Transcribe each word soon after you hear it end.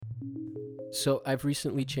So I've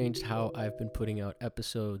recently changed how I've been putting out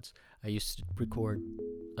episodes. I used to record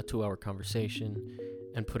a 2 hour conversation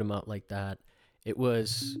and put them out like that. It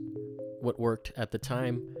was what worked at the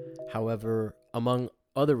time. However, among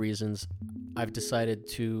other reasons, I've decided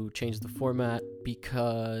to change the format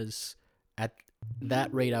because at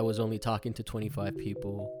that rate I was only talking to 25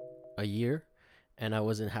 people a year and I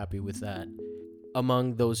wasn't happy with that.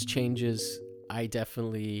 Among those changes, I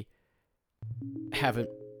definitely haven't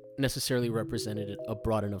necessarily represented a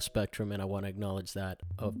broad enough spectrum, and I want to acknowledge that,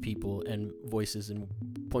 of people and voices and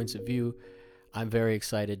points of view. I'm very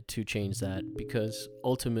excited to change that because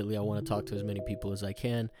ultimately I want to talk to as many people as I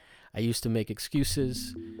can. I used to make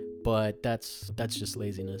excuses, but that's just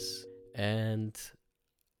laziness, and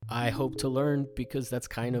I hope to learn because that's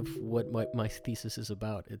kind of what my thesis is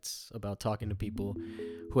about. It's about talking to people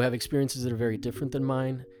who have experiences that are very different than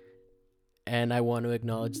mine, and I want to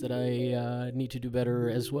acknowledge that I need to do better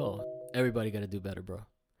as well. Everybody got to do better, bro.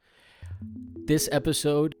 This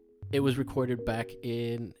episode, it was recorded back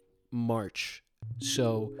in March.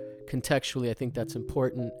 So contextually, I think that's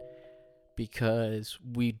important because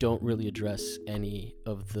we don't really address any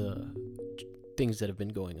of the things that have been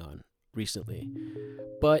going on recently.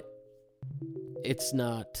 But it's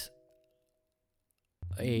not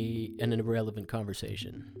an irrelevant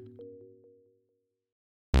conversation.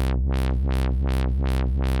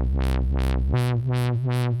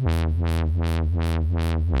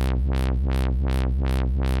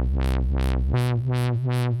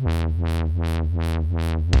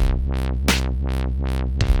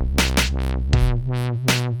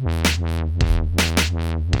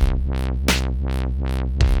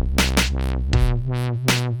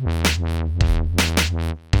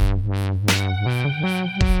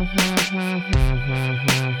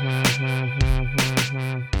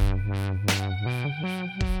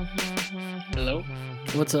 Hello?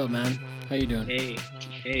 What's up, man? How you doing?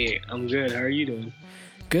 Hey, I'm good. How are you doing?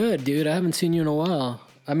 Good, dude. I haven't seen you in a while.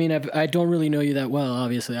 I mean, I don't really know you that well,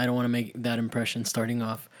 obviously. I don't want to make that impression starting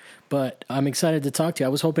off. But I'm excited to talk to you. I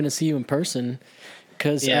was hoping to see you in person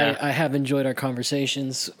because I have enjoyed our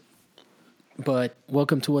conversations. But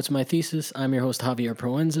welcome to What's My Thesis. I'm your host, Javier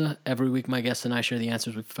Proenza. Every week, my guests and I share the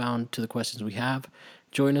answers we've found to the questions we have.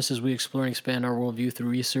 Join us as we explore and expand our worldview through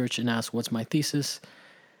research and ask, what's my thesis?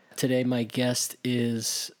 Today, my guest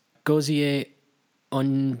is Gozie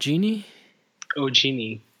Ongini.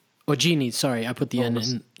 Ogini, sorry, I put the N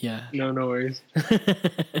in. Yeah. No worries.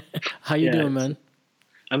 How you doing, man?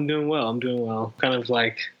 I'm doing well. Kind of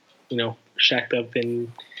like, shacked up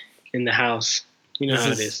in the house. You know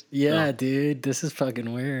how it is. Yeah, so. Dude, this is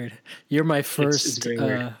fucking weird. You're my first. It's very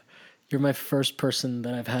weird. You're my first person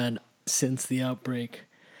that I've had since the outbreak,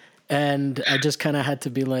 and I just kind of had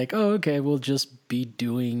to be like, oh, okay, we'll just be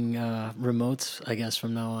doing remotes, I guess,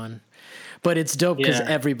 from now on. But it's dope because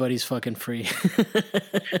everybody's fucking free.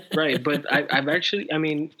 Right, but I've actually,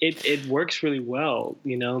 it works really well,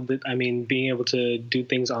 being able to do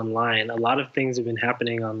things online. A lot of things have been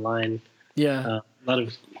happening online. Yeah. A lot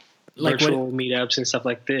of virtual meetups and stuff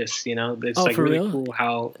like this, It's like for really real? cool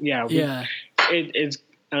how, it's,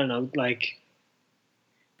 I don't know, like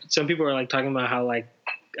some people are like talking about how like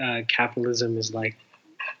capitalism is like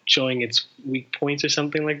showing its weak points or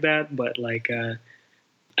something like that. But like,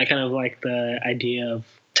 I kind of like the idea of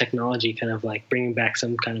technology kind of like bringing back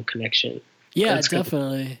some kind of connection. Yeah, that's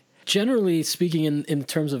definitely. Generally speaking, in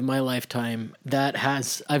terms of my lifetime,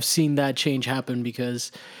 I've seen that change happen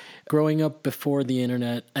because growing up before the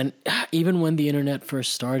internet, and even when the internet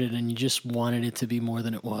first started and you just wanted it to be more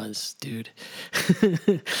than it was, dude.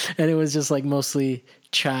 And it was just like mostly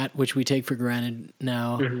chat, which we take for granted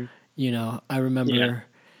now. Mm-hmm. I remember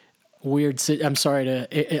I'm sorry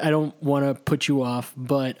I don't want to put you off,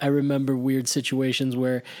 but I remember weird situations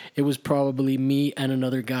where it was probably me and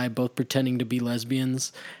another guy both pretending to be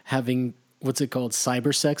lesbians having, what's it called?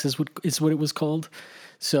 Cyber sex is what it was called.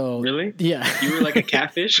 So really? Yeah. You were like a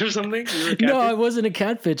catfish or something? No, I wasn't a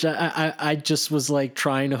catfish. I just was like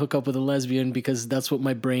trying to hook up with a lesbian because that's what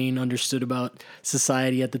my brain understood about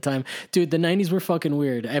society at the time. Dude, the 90s were fucking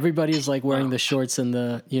weird. Everybody is like wearing the shorts and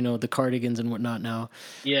the cardigans and whatnot now.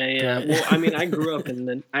 Yeah. Well, I grew up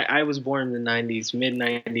I was born in the 90s, mid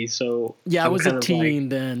 90s. So yeah, I was a teen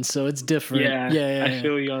then, so it's different. Yeah. I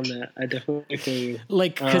feel you on that. I definitely feel you.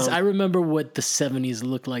 Like, because I remember what the 70s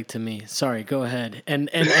looked like to me. Sorry, go ahead. And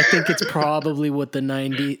I think it's probably what the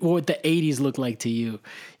 80s look like to you,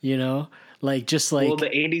 like just like. Well, the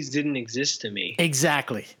 80s didn't exist to me.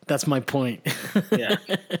 Exactly. That's my point. Yeah.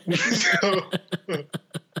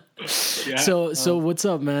 So what's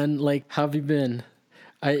up, man? Like, how have you been?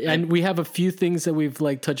 And we have a few things that we've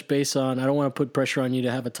like touched base on. I don't want to put pressure on you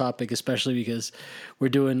to have a topic, especially because we're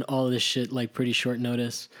doing all of this shit like pretty short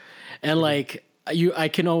notice. And like I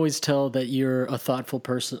can always tell that you're a thoughtful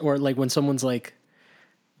person, or like when someone's like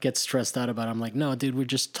gets stressed out about it, I'm like, no, dude, we're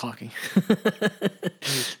just talking.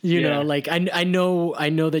 you know, like I know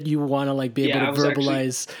that you want to like be able to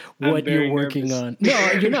verbalize what you're working nervous. On.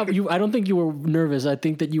 No, you're not. I don't think you were nervous. I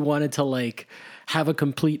think that you wanted to like have a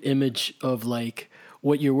complete image of like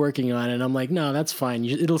what you're working on, and I'm like, no, that's fine.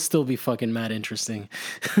 It'll still be fucking mad interesting.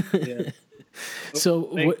 So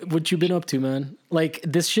what you been up to, man? Like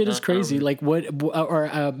this shit is crazy. Like what,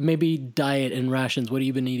 or maybe diet and rations. What have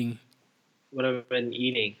you been eating? What I've been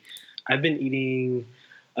eating? I've been eating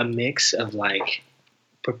a mix of like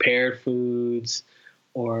prepared foods,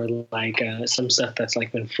 or like some stuff that's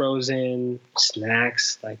like been frozen,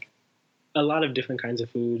 snacks, like a lot of different kinds of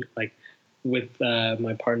food. Like with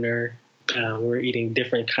my partner, we're eating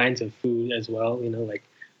different kinds of food as well. You know, like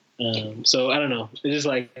so I don't know. It's just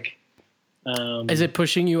like. Is it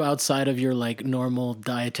pushing you outside of your like normal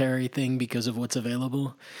dietary thing because of what's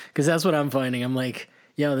available? Because that's what I'm finding. I'm like,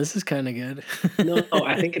 yo, this is kind of good. No,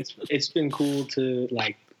 I think it's been cool to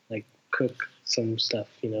like cook some stuff.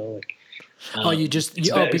 You know, like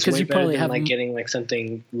because you probably have like getting like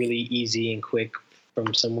something really easy and quick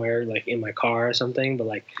from somewhere like in my car or something. But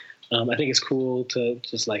like, I think it's cool to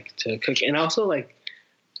just like to cook, and also like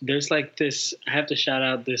there's like this. I have to shout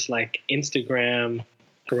out this like Instagram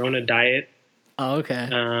Corona diet. Oh, okay.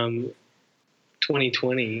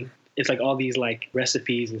 2020. It's like all these like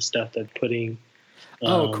recipes and stuff that putting.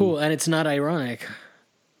 Oh, cool. And it's not ironic.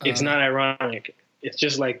 It's not ironic. It's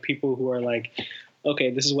just like people who are like, okay,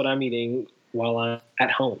 this is what I'm eating while I'm at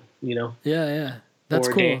home, you know? Yeah. That's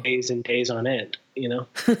for cool. days and days on end, you know?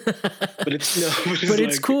 But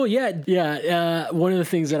it's cool. Yeah. One of the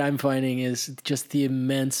things that I'm finding is just the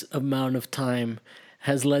immense amount of time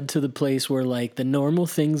has led to the place where like the normal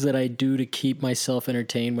things that I do to keep myself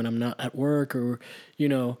entertained when I'm not at work, or, you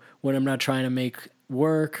know, when I'm not trying to make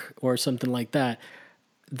work or something like that,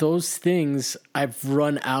 those things I've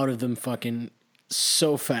run out of them fucking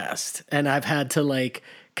so fast. And I've had to like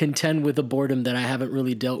contend with a boredom that I haven't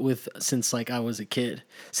really dealt with since like I was a kid,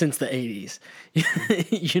 since the 80s.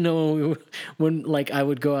 You know, when like I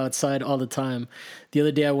would go outside all the time. The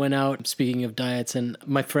other day I went out, speaking of diets, and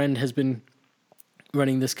my friend has been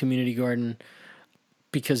running this community garden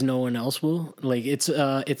because no one else will. Like it's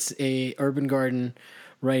a urban garden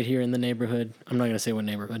right here in the neighborhood. I'm not gonna say what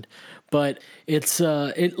neighborhood, but it's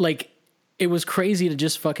it was crazy to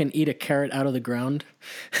just fucking eat a carrot out of the ground.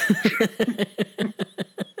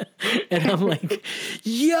 And I'm like,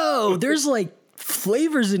 yo, there's like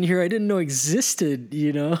flavors in here I didn't know existed,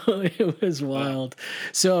 you know? It was wild.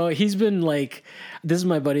 So he's been like, this is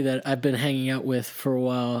my buddy that I've been hanging out with for a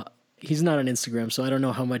while. He's not on Instagram, so I don't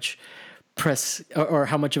know how much press or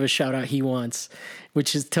how much of a shout out he wants,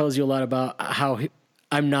 which tells you a lot about how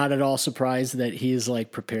I'm not at all surprised that he is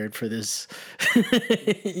like prepared for this.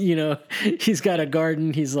 You know, he's got a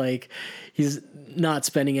garden. He's not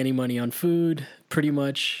spending any money on food, pretty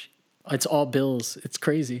much. It's all bills. It's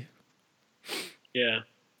crazy. Yeah,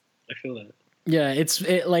 I feel that. Yeah,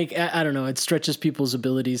 I don't know. It stretches people's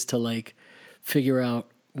abilities to like figure out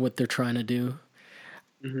what they're trying to do.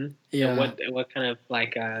 Mm-hmm. Yeah. And what kind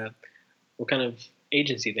of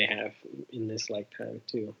agency they have in this like time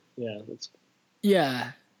too.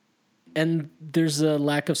 Yeah. And there's a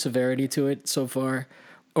lack of severity to it so far,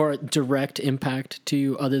 or direct impact to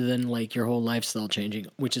you other than like your whole lifestyle changing,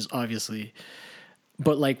 which is obviously,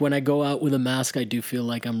 but like when I go out with a mask, I do feel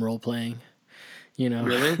like I'm role playing. You know,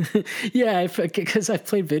 really? Yeah, because I've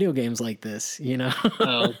played video games like this. You know.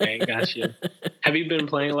 Oh, okay, gotcha. Have you been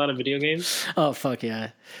playing a lot of video games? Oh fuck yeah!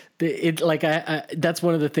 That's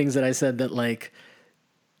one of the things that I said that like,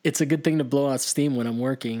 it's a good thing to blow out steam when I'm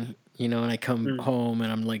working. You know, and I come home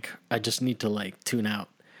and I'm like, I just need to like tune out.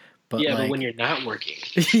 But yeah, but when you're not working,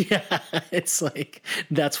 yeah, it's like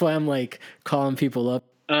that's why I'm like calling people up.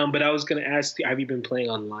 But I was gonna ask, have you been playing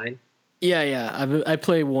online? Yeah. I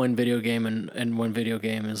play one video game, and one video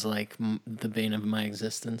game is like the bane of my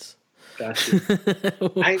existence. Gotcha.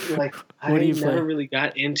 I never really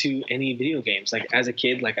got into any video games. Like as a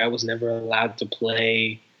kid, like I was never allowed to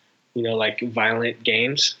play, you know, like violent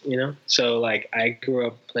games. You know, so like I grew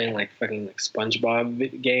up playing like fucking like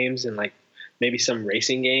SpongeBob games, and like maybe some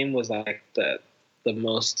racing game was like the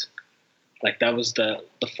most, like that was the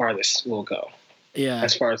farthest we'll go. Yeah.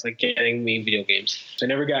 As far as like getting me video games. So I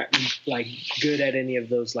never got like good at any of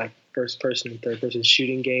those like first person and third person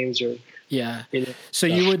shooting games or yeah. So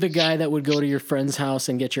you were the guy that would go to your friend's house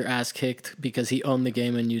and get your ass kicked because he owned the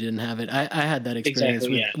game and you didn't have it. I had that experience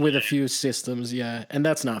with a few systems, yeah, and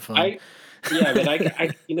that's not fun. But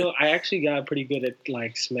I actually got pretty good at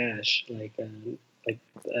like Smash,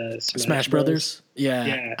 Smash Brothers.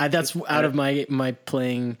 Yeah. That's out of my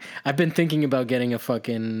playing. I've been thinking about getting a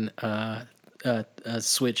fucking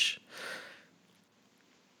Switch.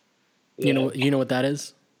 Yeah. You know what that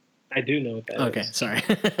is? I do know what that is. Okay, sorry.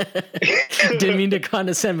 Didn't mean to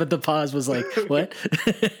condescend, but the pause was like, what?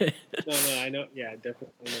 No, I know. Yeah,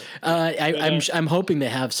 definitely. I'm hoping they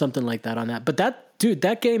have something like that on that. But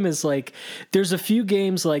that game is like, there's a few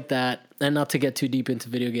games like that, and not to get too deep into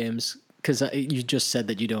video games, because you just said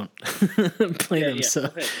that you don't play them. Yeah. So,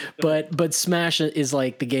 but Smash is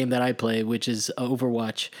like the game that I play, which is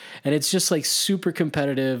Overwatch, and it's just like super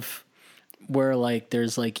competitive, where like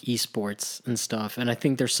there's like esports and stuff, and I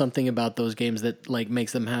think there's something about those games that like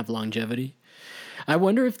makes them have longevity. I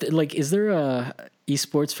wonder if like, is there a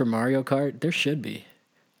esports for Mario Kart? There should be.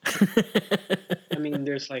 I mean,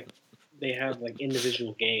 there's like, they have like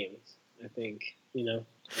individual games, I think,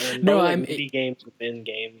 And no, like indie games within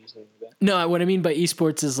games and like that. No, what I mean by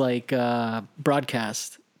esports is like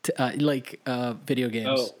broadcast, video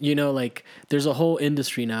games. Oh. Like there's a whole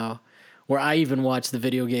industry now where I even watch the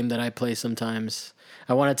video game that I play sometimes.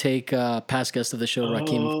 I want to take past guest of the show,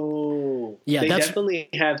 Rakim. Oh, yeah, they definitely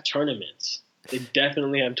have tournaments. And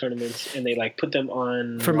they like put them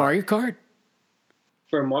on for Mario Kart.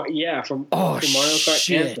 For Mario Kart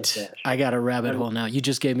shit. And Smash. I got a rabbit hole now. You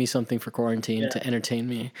just gave me something for quarantine to entertain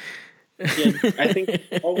me. Yeah, I think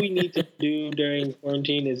all we need to do during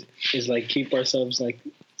quarantine is like keep ourselves like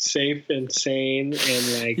safe and sane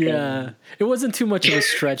and like it wasn't too much of a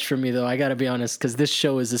stretch for me though, I gotta be honest, because this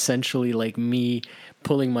show is essentially like me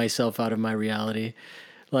pulling myself out of my reality.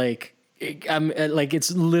 Like I'm like,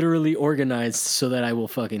 it's literally organized so that I will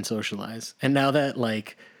fucking socialize, and now that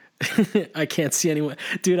like I can't see anyone.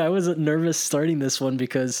 Dude, I was nervous starting this one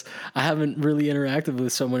because I haven't really interacted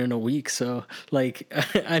with someone in a week. So, like,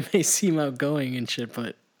 I may seem outgoing and shit,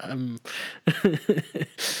 but I'm,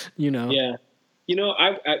 Yeah.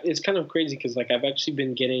 It's kind of crazy because, like, I've actually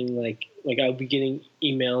been getting, like I'll be getting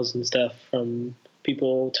emails and stuff from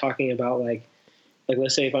people talking about, like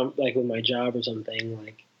let's say if I'm, like, with my job or something,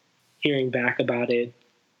 like, hearing back about it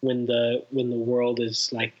when the world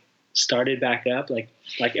is, like, started back up, like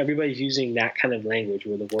everybody's using that kind of language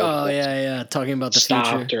where the world talking about the stopped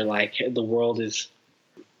future, or like the world is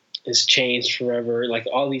changed forever, like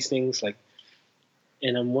all these things, like,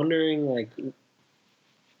 and I'm wondering like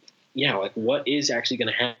what is actually going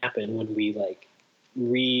to happen when we like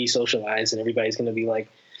re-socialize and everybody's going to be like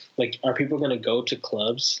are people going to go to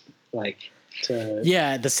clubs like to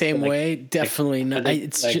the same way? Definitely not.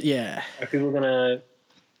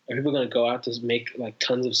 Are people going to go out to make like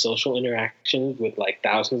tons of social interaction with like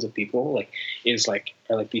thousands of people? Like,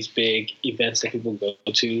 are like these big events that people go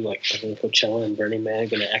to, like Coachella and Burning Man,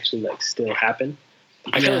 going to actually like still happen?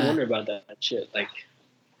 I kind of wonder about that shit. Like,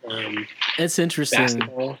 it's interesting.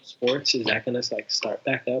 Basketball, sports, is that going to like start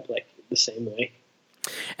back up like the same way?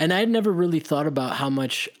 And I'd never really thought about how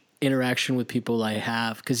much interaction with people I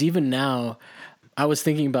have, because even now, I was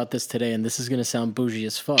thinking about this today, and this is going to sound bougie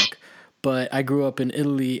as fuck. But I grew up in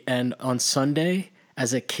Italy, and on Sunday,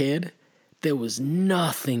 as a kid, there was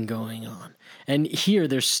nothing going on. And here,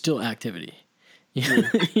 there's still activity.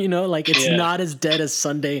 Like it's not as dead as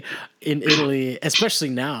Sunday in Italy, especially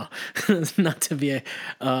now. Not to be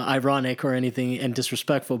ironic or anything and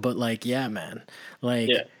disrespectful, but like, man.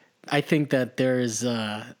 Like, I think that there's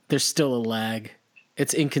still a lag.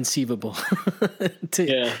 It's inconceivable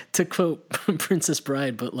to quote Princess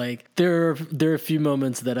Bride, but like there are a few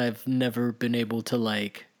moments that I've never been able to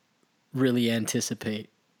like really anticipate.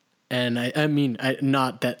 And I mean,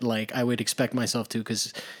 not that like I would expect myself to,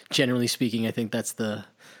 because generally speaking, I think that's the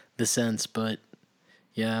sense, but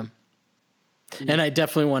yeah. And I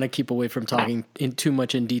definitely want to keep away from talking too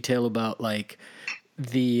much in detail about like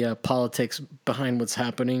the politics behind what's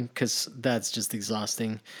happening, because that's just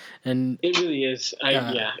exhausting. And it really is.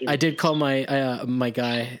 I did call my my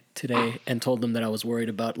guy today and told him that I was worried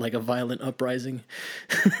about like a violent uprising.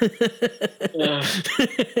 I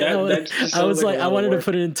was like, I wanted to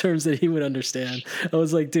put it in terms that he would understand. I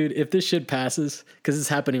was like, dude, if this shit passes, because it's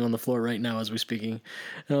happening on the floor right now as we're speaking,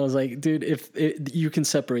 and I was like, dude, if you can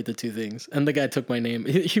separate the two things. And the guy took my name.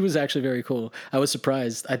 He was actually very cool. I was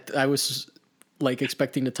surprised. I was like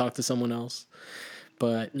expecting to talk to someone else,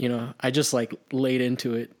 but I just like laid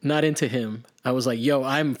into it, not into him. I was like, yo,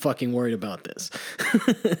 I'm fucking worried about this.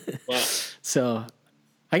 Wow. So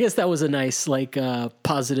I guess that was a nice, like,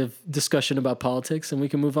 positive discussion about politics, and we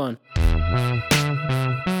can move on.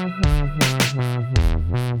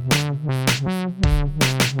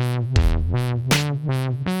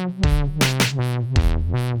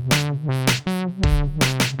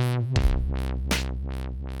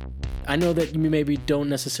 I know that you maybe don't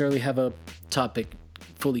necessarily have a topic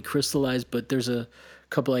fully crystallized, but there's a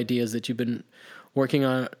couple ideas that you've been working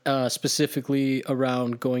on, specifically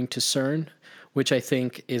around going to CERN, which I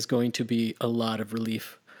think is going to be a lot of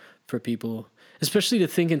relief for people, especially to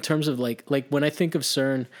think in terms of like when I think of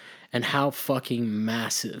CERN and how fucking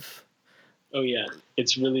massive. Oh yeah,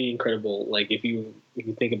 it's really incredible. Like if you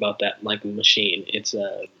think about that, like machine, it's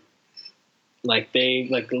like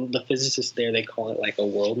the physicists there, they call it like a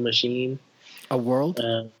world machine. A world?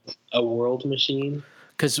 A world machine.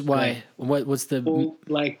 Because why? What's the... Well,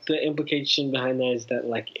 like the implication behind that is that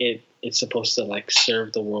like it's supposed to like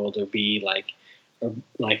serve the world or be like, or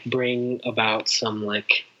like bring about some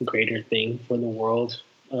like greater thing for the world.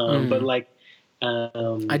 But like,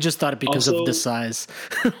 I just thought it because also, of the size.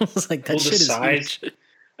 I was like, that shit is huge.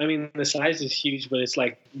 I mean, the size is huge, but it's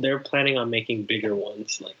like they're planning on making bigger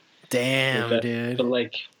ones. Like, damn, dude. But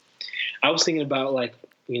like, I was thinking about like,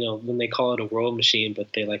 you know, when they call it a world machine,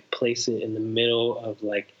 but they like place it in the middle of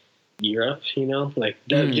like Europe, you know, like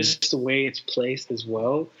that, just the way it's placed as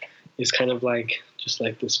well is kind of like just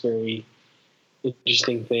like this very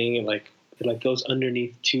interesting thing. And like it goes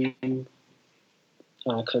underneath two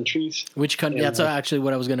countries. Which country? That's actually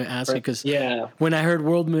what I was going to ask you, because when I heard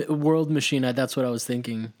world machine, that's what I was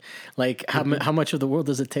thinking. Like how much of the world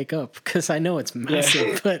does it take up? Because I know it's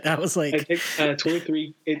massive, but I was like, I think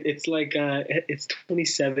 23. It's like it's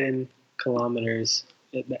 27 kilometers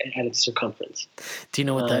at its circumference. Do you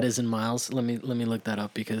know what that is in miles? Let me look that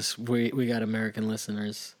up, because we got American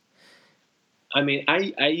listeners. I mean,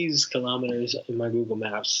 I use kilometers in my Google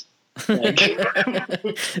Maps. Like,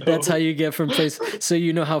 that's how you get from place. So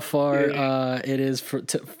you know how far it is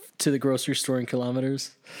to the grocery store in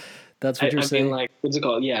kilometers. That's what you're saying. I mean, like, what's it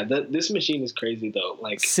called? Yeah, this machine is crazy though.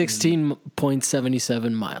 Like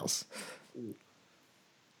 16.77 miles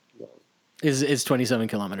is 27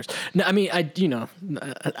 kilometers. No, I mean, I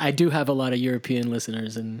do have a lot of European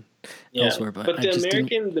listeners and elsewhere, but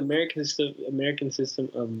the American system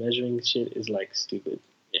of measuring shit is like stupid.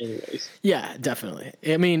 Anyways. Yeah, definitely.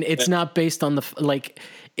 I mean, it's not based on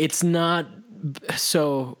it's not.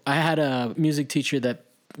 So I had a music teacher that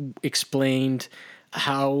explained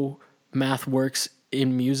how math works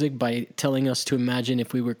in music by telling us to imagine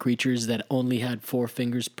if we were creatures that only had 4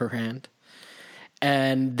 fingers per hand.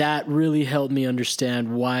 And that really helped me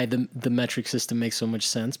understand why the metric system makes so much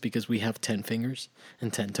sense, because we have 10 fingers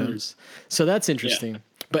and 10 toes. So that's interesting. Yeah.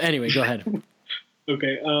 But anyway, go ahead.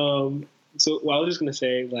 Okay. So I was just gonna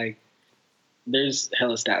say, like, there's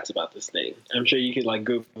hella stats about this thing. I'm sure you could like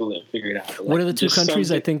Google it and figure it out. But, what are the 2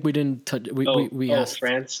 countries? I think we didn't touch. We asked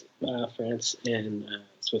France and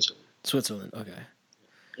Switzerland. Switzerland, okay.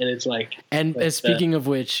 And it's like. And speaking of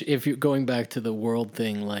which, if you're going back to the world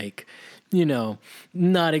thing, like, you know,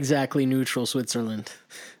 not exactly neutral Switzerland.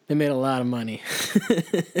 They made a lot of money.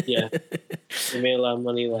 Yeah, they made a lot of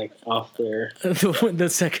money, like off their the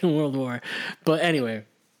Second World War. But anyway.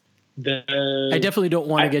 I definitely don't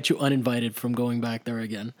want to get you uninvited from going back there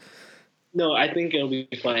again. No, I think it'll be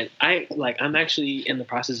fine. I'm actually in the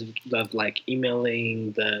process of like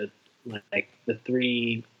emailing the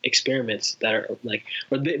 3 experiments that are like,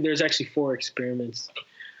 or there's actually 4 experiments.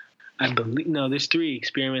 I believe there's 3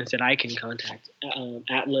 experiments that I can contact: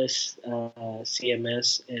 Atlas,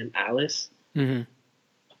 CMS, and Alice. Mm-hmm.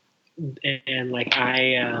 And like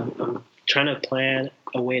I'm trying to plan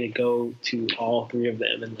a way to go to all 3 of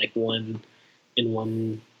them in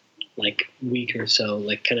one like week or so,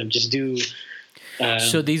 like kind of just do.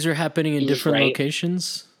 So these are happening in different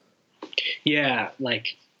locations? Yeah,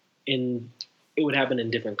 like it would happen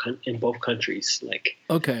in both countries. Like,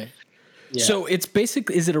 okay. Yeah. So it's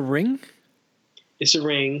basically, is it a ring? It's a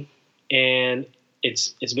ring, and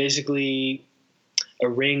it's basically a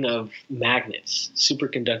ring of magnets,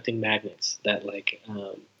 superconducting magnets that like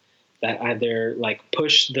that either like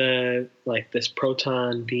push this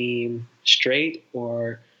proton beam straight,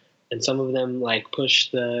 and some of them like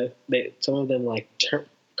some of them like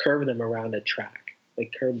curve them around a track,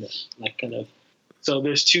 like curve them, like kind of. So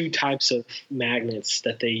there's 2 types of magnets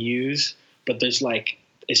that they use, but there's like,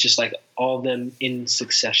 it's just like all of them in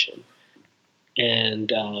succession.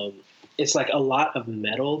 And it's like a lot of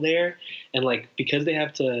metal there. And like, because they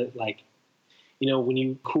have to like, you know, when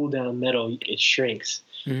you cool down metal, it shrinks.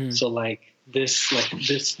 Mm-hmm. So like this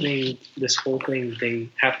whole thing, they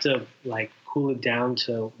have to like cool it down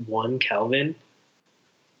to 1 Kelvin.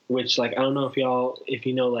 which like I don't know if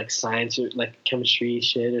you know like science or like chemistry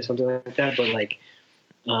shit or something like that, but like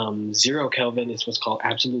 0 Kelvin is what's called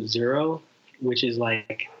absolute zero, which is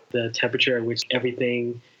like the temperature at which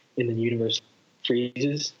everything in the universe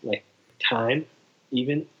freezes, like time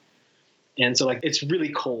even. And so like it's really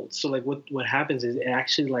cold. So like what happens is it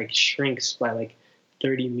actually like shrinks by like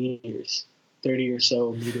 30 meters, 30 or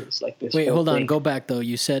so meters, like this. Wait, hold on. Go back though.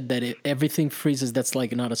 You said that everything freezes. That's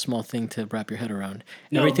like not a small thing to wrap your head around.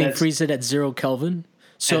 No, everything freezes at 0 Kelvin.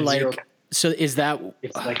 So like, zero. So is that?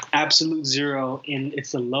 It's like absolute zero, and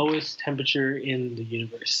it's the lowest temperature in the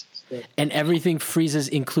universe. So, and everything freezes,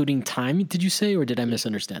 including time. Did you say, or did I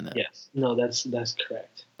misunderstand that? Yes. No, that's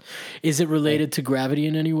correct. Is it related to gravity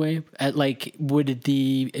in any way? Would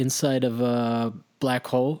the inside of a black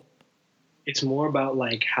hole? It's more about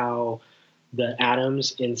like how the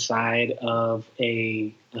atoms inside of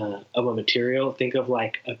a material. Think of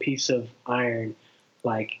like a piece of iron,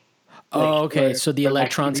 okay. So the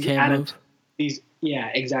electrons can't move.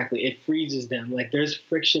 Yeah, exactly. It freezes them. Like there's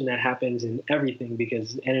friction that happens in everything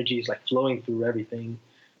because energy is like flowing through everything.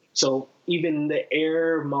 So even the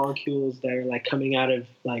air molecules that are like coming out of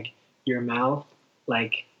like your mouth,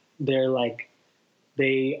 like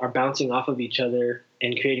they are bouncing off of each other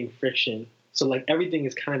and creating friction. So like everything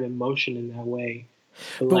is kind of in motion in that way.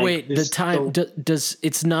 But like, wait, the time does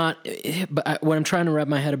it's not. But what I'm trying to wrap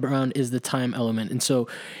my head around is the time element. And so,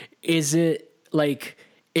 is it like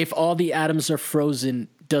if all the atoms are frozen,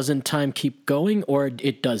 doesn't time keep going, or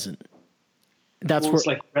it doesn't? That's it's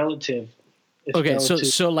like relative. It's okay,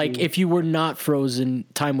 so like if you were not frozen,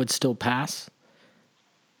 time would still pass.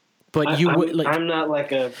 But I'm not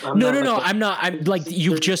like a. I'm not. I'm like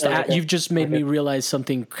you've just made me realize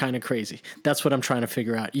something kind of crazy. That's what I'm trying to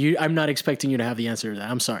figure out. I'm not expecting you to have the answer to that.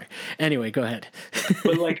 I'm sorry. Anyway, go ahead.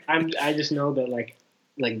 But like I just know that like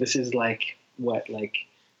this is like what like,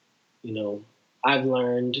 you know, I've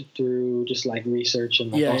learned through just like research and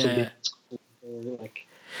like being at school, like.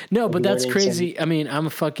 No, but that's crazy. I mean, I'm a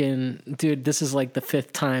fucking dude. This is like the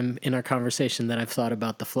 5th time in our conversation that I've thought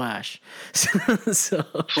about the Flash. So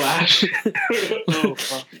Flash,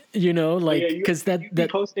 you know, like because you're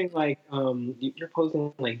posting like you're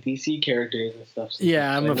posting like DC characters and stuff.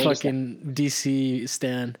 Yeah, I'm a fucking DC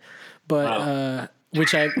stan, but wow.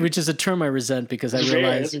 Which is a term I resent because I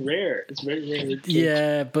realize it's rare. It's very rare.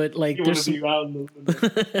 Yeah, but like there's you got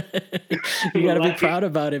to be proud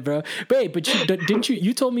about it, bro. But didn't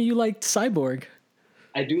you told me you liked Cyborg?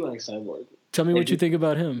 I do like Cyborg. Tell me what you think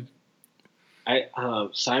about him.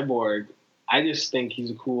 Cyborg. I just think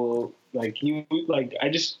he's a cool I grew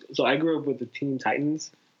up with the Teen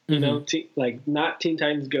Titans. You know, not Teen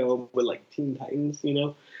Titans Go, but like Teen Titans. You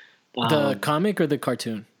know, the comic or the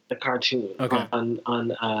cartoon. The cartoon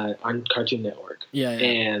on Cartoon Network. Yeah.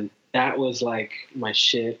 And that was like my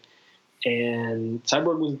shit. And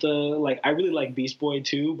Cyborg was I really like Beast Boy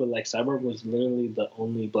too, but like Cyborg was literally the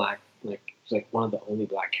only black, one of the only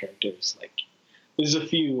black characters. Like there's a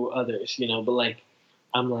few others, you know, but like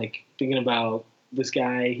I'm like thinking about this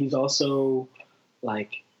guy. He's also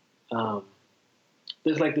like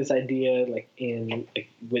there's like this idea like in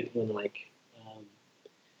like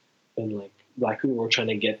when black people were trying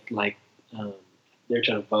to get they're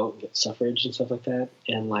trying to vote and get suffrage and stuff like that,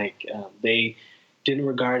 and they didn't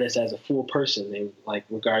regard us as a full person. They like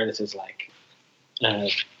regarded us as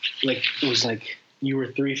it was like you were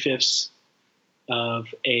 3/5 of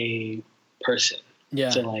a person. Yeah.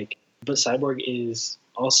 So but Cyborg is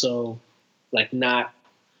also like not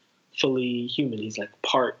fully human. He's like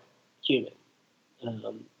part human.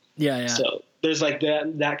 Yeah. So there's like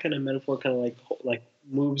that kind of metaphor kind of like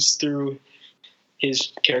moves through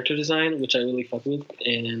his character design, which I really fuck with,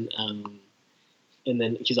 and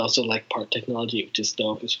then he's also like part technology, which is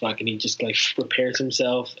dope as fuck, and he just like prepares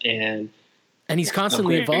himself and he's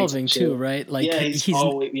constantly evolving too, right? Like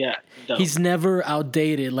he's never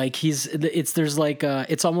outdated. Like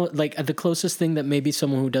it's almost like the closest thing that maybe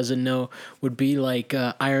someone who doesn't know would be like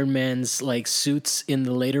Iron Man's like suits in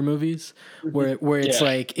the later movies, where it's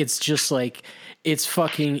like it's just like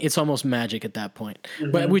it's almost magic at that point.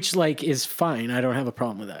 Mm-hmm. But which like is fine. I don't have a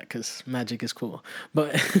problem with that because magic is cool.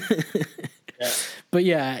 But but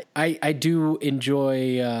yeah, I do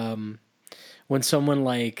enjoy when someone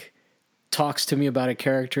like talks to me about a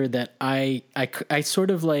character that I sort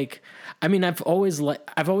of like. I mean, I've always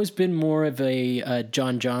been more of a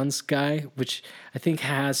John Johns guy, which I think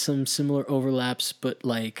has some similar overlaps, but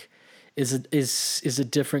like is a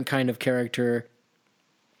different kind of character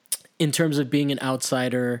in terms of being an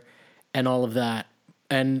outsider and all of that.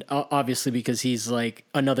 And obviously because he's like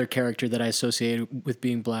another character that I associate with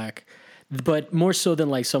being black but more so than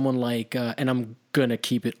like someone like, and I'm gonna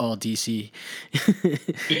keep it all DC,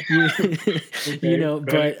 you know.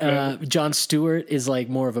 But Jon Stewart is like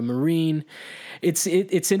more of a Marine. It's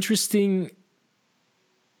interesting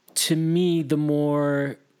to me, the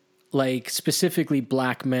more like specifically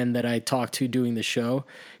black men that I talk to doing the show,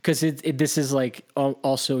 because this is like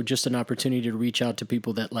also just an opportunity to reach out to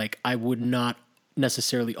people that like I would not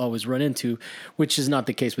necessarily always run into, which is not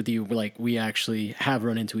the case with you. Like we actually have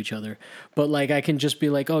run into each other, but like I can just be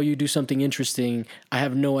like, oh, you do something interesting. I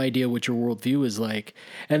have no idea what your worldview is like.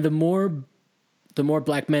 And the more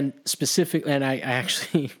black men specific, and I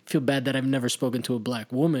actually feel bad that I've never spoken to a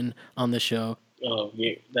black woman on the show. Oh,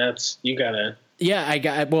 you gotta. Yeah, I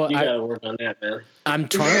gotta work on that, man. I'm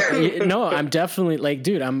trying. No, I'm definitely like,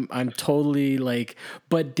 dude, I'm totally like,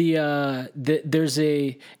 but there's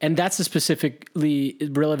a, and that's specifically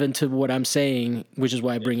relevant to what I'm saying, which is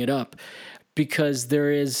why I bring it up, because there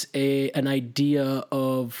is an idea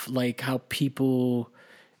of like how people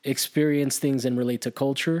experience things and relate to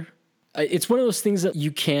culture. It's one of those things that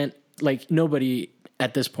you can't, like, nobody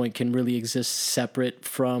at this point can really exist separate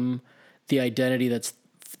from the identity that's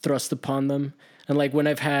thrust upon them. And like when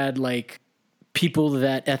I've had like people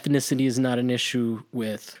that ethnicity is not an issue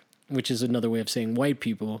with, which is another way of saying white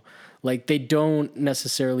people, like they don't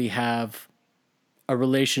necessarily have a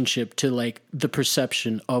relationship to like the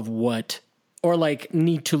perception of what, or like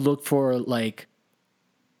need to look for like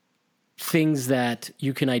things that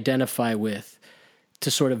you can identify with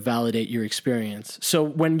to sort of validate your experience. So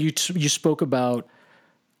when you spoke about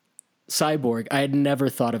Cyborg, I had never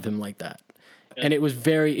thought of him like that. And it was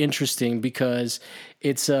very interesting because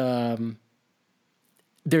it's there's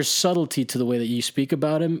subtlety to the way that you speak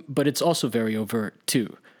about him, but it's also very overt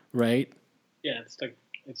too, right? Yeah, it's like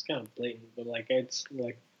it's kind of blatant, but like it's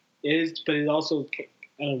like it is, but it also,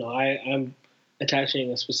 I don't know. I'm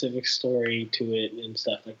attaching a specific story to it and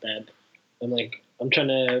stuff like that. I'm trying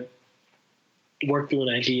to work through an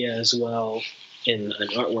idea as well in an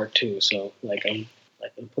artwork too. So I'm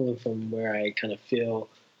pulling from where I kind of feel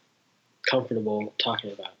comfortable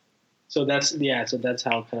talking about. So that's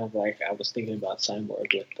how kind of like I was thinking about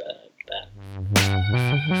Cyborg with that.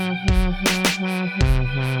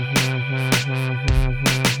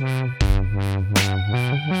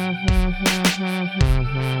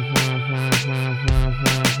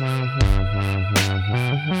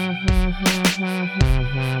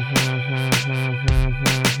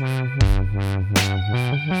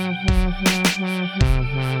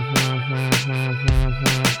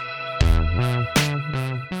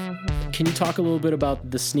 Can you talk a little bit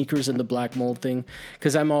about the sneakers and the black mold thing?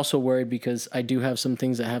 Because I'm also worried because I do have some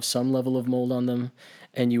things that have some level of mold on them,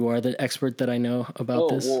 and you are the expert that I know about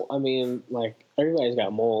this. Well, I mean, like everybody's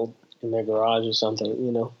got mold in their garage or something,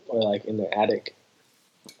 you know, or like in their attic,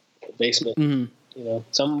 basement. Mm-hmm. You know,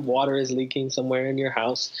 some water is leaking somewhere in your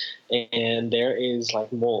house, and there is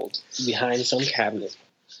like mold behind some cabinet.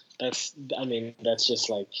 That's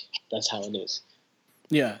just like that's how it is.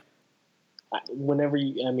 Yeah. Whenever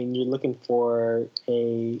you're looking for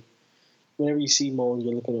whenever you see mold,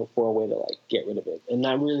 you're looking for a way to like get rid of it, and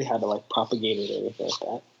not really how to like propagate it or anything like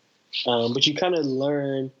that. But you kind of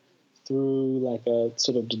learn through like a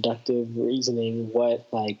sort of deductive reasoning what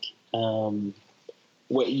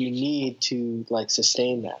you need to like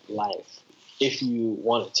sustain that life if you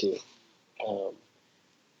wanted to.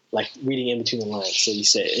 Like reading in between the lines. So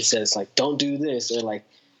it says like, don't do this, or like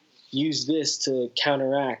use this to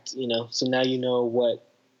counteract, you know. So now you know what,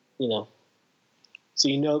 you know. So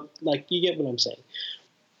you know, like you get what I'm saying.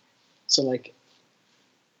 So like,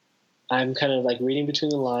 I'm kind of like reading between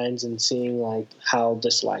the lines and seeing like how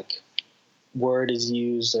this like word is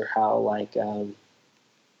used, or how like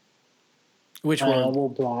which one? Well,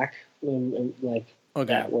 black, like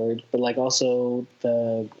okay. That word, but like also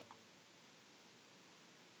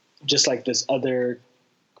just like this other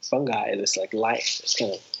fungi, this like life. It's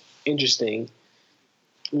kind of interesting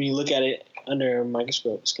when you look at it under a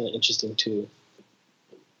microscope. It's kind of interesting too.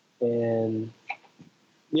 And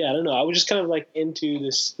yeah, I don't know. I was just kind of like into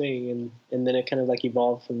this thing, and then it kind of like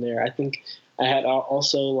evolved from there. I think I had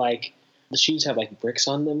also like the shoes have like bricks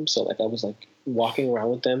on them, so like I was like walking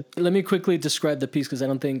around with them. Let me quickly describe the piece because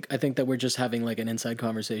I think that we're just having like an inside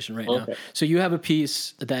conversation right now. So you have a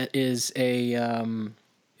piece that is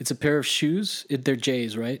it's a pair of shoes. They're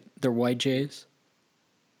J's, right? They're white J's.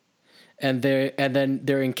 And then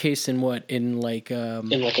they're encased in what? In like a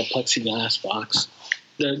plexiglass box.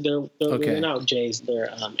 They're not J's. They're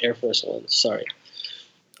Air Force Ones. Sorry.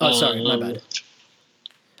 Oh, sorry, my bad.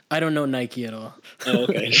 I don't know Nike at all. Oh,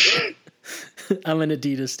 okay. I'm an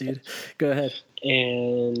Adidas dude. Go ahead.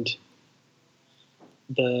 And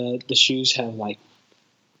the shoes have like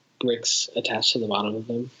bricks attached to the bottom of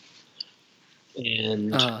them,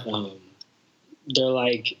 and they're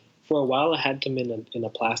like, for a while I had them in a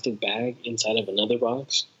plastic bag inside of another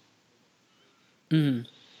box. Mm-hmm.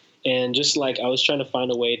 And just like I was trying to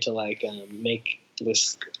find a way to like make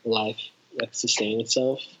this life like sustain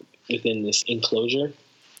itself within this enclosure,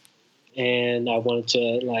 and I wanted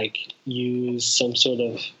to like use some sort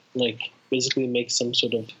of like basically make some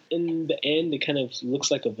sort of, in the end it kind of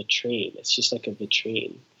looks like a vitrine. It's just like a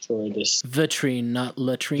vitrine for this vitrine, not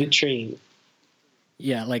latrine. Vitrine.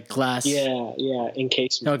 Yeah, like glass. Yeah,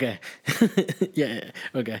 encasement. Okay. yeah,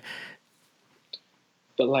 okay.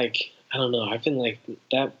 But like, I don't know. I've been like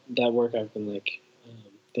that work. I've been like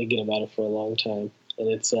thinking about it for a long time, and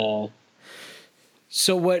it's.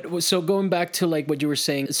 So going back to like what you were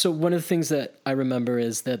saying. So one of the things that I remember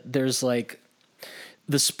is that there's like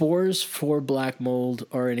the spores for black mold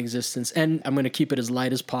are in existence, and I'm going to keep it as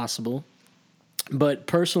light as possible. But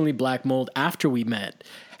personally, black mold, after we met,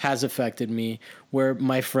 has affected me, where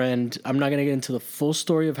my friend, I'm not going to get into the full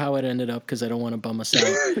story of how it ended up because I don't want to bum us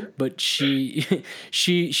out, but she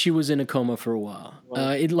was in a coma for a while.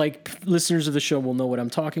 It like listeners of the show will know what I'm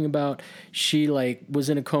talking about. She like was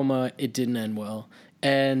in a coma. It didn't end well.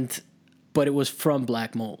 But it was from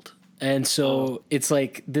black mold. And so it's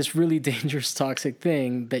like this really dangerous, toxic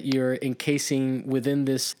thing that you're encasing within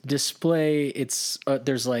this display. It's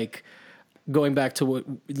there's like, going back to what,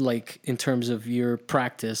 like, in terms of your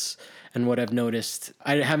practice and what I've noticed,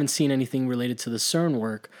 I haven't seen anything related to the CERN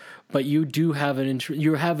work, but you do have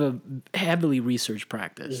you have a heavily researched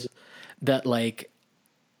practice that, like,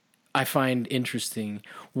 I find interesting.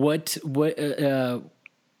 The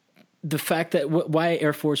fact that, why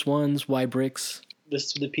Air Force Ones, why bricks?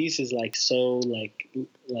 The piece is like so like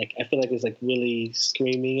I feel like it's like really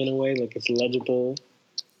screaming in a way, like it's legible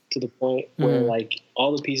to the point where like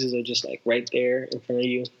all the pieces are just like right there in front of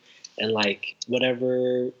you, and like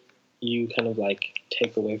whatever you kind of like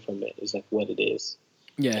take away from it is like what it is.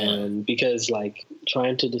 Yeah. Because like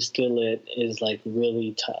trying to distill it is like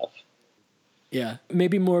really tough. Yeah.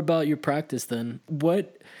 Maybe more about your practice then.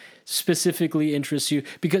 What specifically interests you?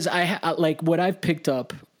 Because I like what I've picked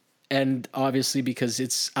up, and obviously because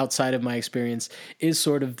it's outside of my experience, is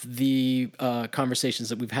sort of the conversations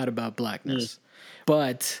that we've had about blackness.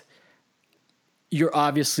 But you're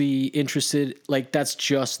obviously interested, like that's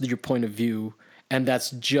just your point of view, and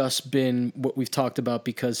that's just been what we've talked about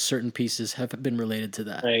because certain pieces have been related to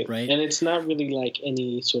that, right? And it's not really like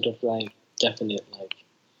any sort of like definite, like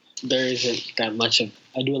there isn't that much of,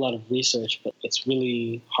 I do a lot of research, but it's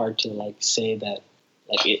really hard to like say that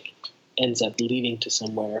like it ends up leading to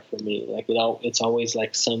somewhere for me. Like it's always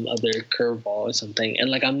like some other curveball or something,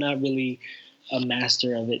 and like I'm not really a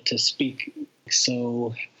master of it to speak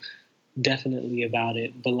so definitely about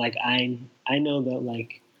it, but like I know that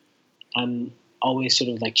like I'm always sort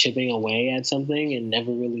of like chipping away at something and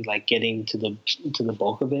never really like getting to the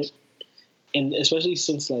bulk of it. And especially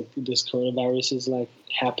since like this coronavirus has like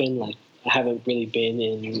happened, like I haven't really been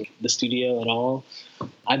in the studio at all.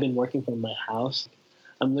 I've been working from my house.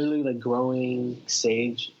 I'm literally like growing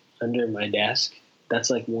sage under my desk. That's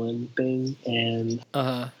like one thing. And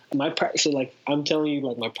so like I'm telling you,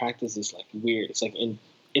 like my practice is like weird. It's like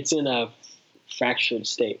it's in a fractured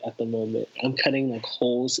state at the moment. I'm cutting like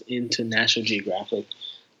holes into National Geographic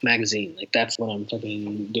magazine. Like that's what I'm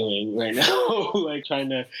fucking doing right now. Like trying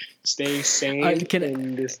to stay sane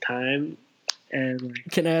in this time. And like,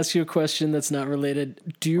 can I ask you a question that's not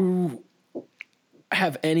related? Do you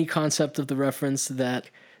have any concept of the reference that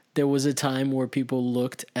there was a time where people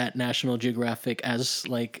looked at National Geographic as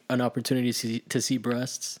like an opportunity to see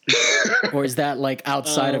breasts? Or is that like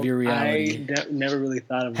outside of your reality? I never really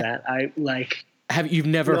thought of that. You've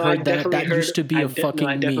never heard that? That used to be a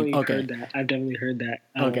fucking meme. Okay. Heard that. I've definitely heard that.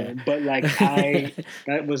 Okay. But like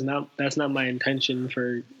that's not my intention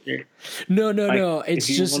for it. No. It's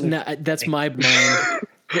just that's my mind.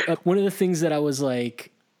 One of the things that I was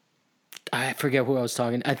like, I forget who I was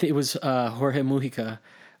talking. I think it was Jorge Mujica,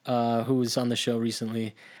 who was on the show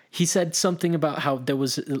recently. He said something about how there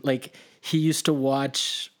was like, he used to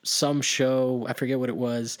watch some show, I forget what it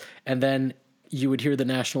was, and then you would hear the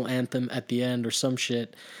national anthem at the end or some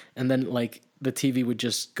shit, and then like the TV would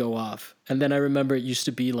just go off. And then I remember it used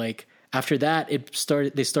to be like, after that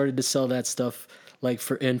they started to sell that stuff like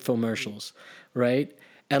for infomercials, right?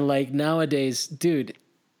 And like nowadays, dude,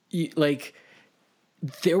 like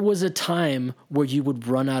there was a time where you would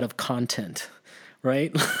run out of content,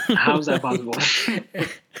 right? How is that possible?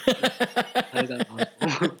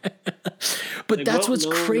 But like, that's what's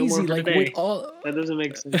crazy. Like today. with all that doesn't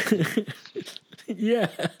make sense. Yeah.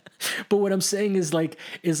 But what I'm saying is like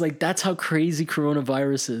that's how crazy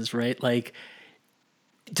coronavirus is, right? Like,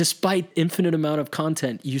 despite infinite amount of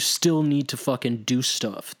content, you still need to fucking do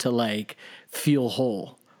stuff to like feel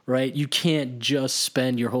whole, right? You can't just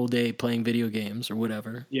spend your whole day playing video games or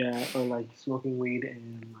whatever. Yeah, or like smoking weed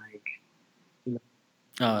and like, you know,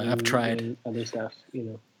 I've tried. doing other stuff, you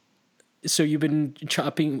know. So you've been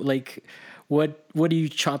chopping, like, what are you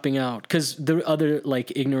chopping out? Because the other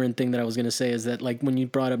like ignorant thing that I was gonna say is that like when you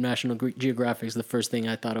brought up National Geographic, the first thing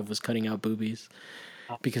I thought of was cutting out boobies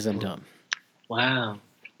because I'm dumb. Wow.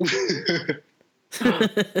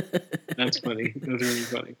 That's funny. That's really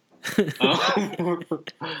funny.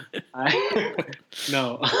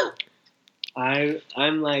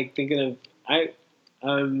 I'm like thinking of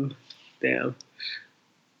damn.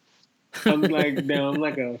 I'm like damn. I'm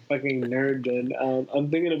like a fucking nerd. Then I'm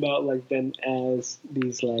thinking about like them as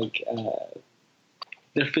these like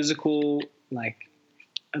they're physical like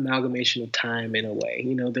amalgamation of time in a way.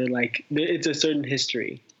 You know, it's a certain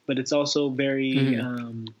history, but it's also very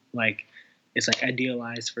like it's like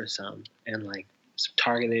idealized for some and like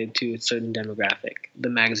targeted to a certain demographic. The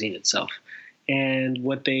magazine itself. And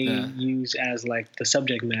what they use as like the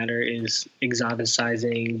subject matter is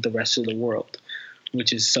exoticizing the rest of the world,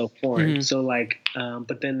 which is so foreign. So like,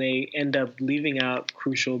 but then they end up leaving out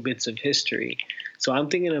crucial bits of history. So I'm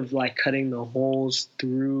thinking of like cutting the holes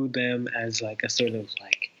through them as like a sort of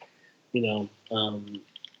like, you know,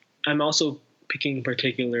 I'm also picking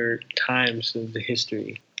particular times of the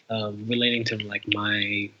history, relating to like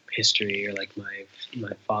my history or like my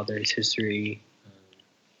father's history.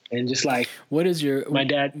 And just like, what is your my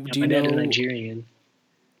dad? My dad is Nigerian.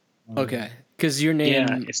 Okay, because your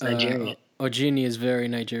name, it's Nigerian. Ojini is very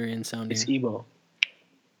Nigerian sounding. It's Igbo.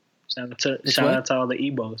 Shout out to all the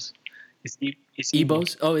Igbos. It's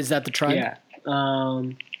Igbos. Oh, is that the tribe? Yeah.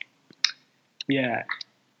 Yeah.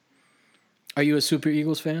 Are you a Super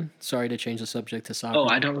Eagles fan? Sorry to change the subject to soccer. Oh,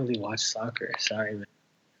 I don't really watch soccer. Sorry, man.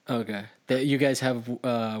 Okay. You guys have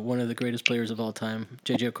one of the greatest players of all time,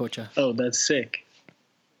 JJ Okocha. Oh, that's sick.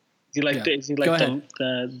 Is he like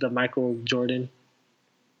the Michael Jordan?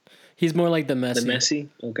 He's more like the Messi. The Messi?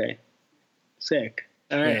 Okay. Sick.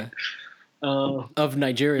 All right. Yeah. Of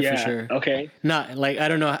Nigeria for sure. Okay. Not like I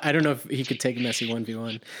don't know if he could take Messi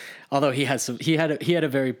 1v1. Although he had a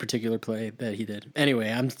very particular play that he did. Anyway,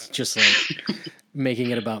 I'm just like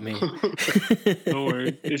making it about me. Don't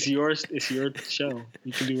worry. It's your show.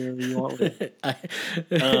 You can do whatever you want with it.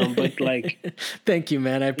 But like, thank you,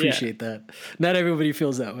 man. I appreciate that. Not everybody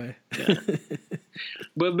feels that way. Yeah.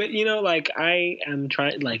 But you know, like I am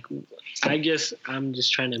trying, like I'm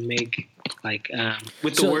just trying to make like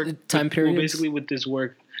with the work time period. Basically, with this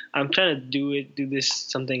work, I'm trying to do this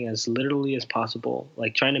something as literally as possible.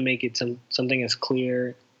 Like trying to make it something as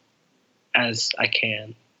clear as I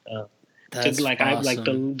can. That's like awesome.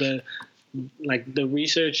 I like the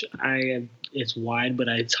research it's wide, but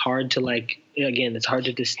it's hard to it's hard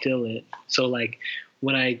to distill it. So like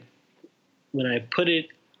when I put it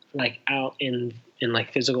like out in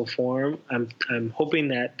like physical form, I'm hoping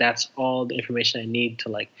that that's all the information I need to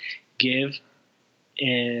like give.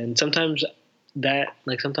 And sometimes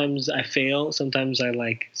sometimes I fail, sometimes I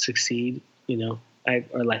like succeed, you know. I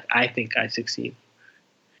think I succeed.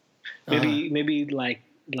 Maybe like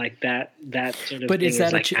that sort of but thing is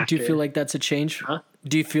that do you feel like that's a change? Huh?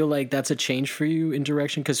 Do you feel like that's a change for you in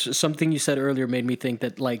direction? Because something you said earlier made me think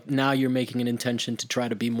that like now you're making an intention to try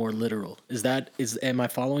to be more literal. Am I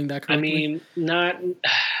following that correctly? I mean,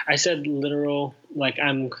 I said literal, like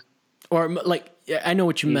or like I know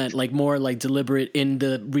what you meant, like more like deliberate in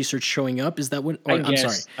the research showing up. Is that what? I'm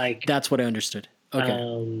sorry, like that's what I understood.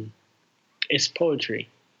 Okay, it's poetry,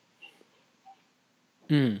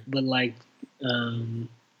 but like in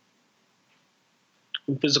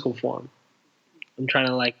physical form. I'm trying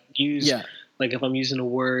to like use like if I'm using a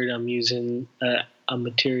word, I'm using a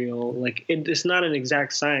material. Like it's not an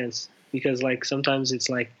exact science because like sometimes it's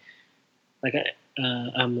like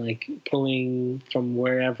I'm like pulling from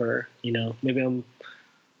wherever, you know. Maybe I'm,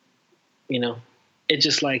 you know, it's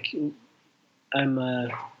just like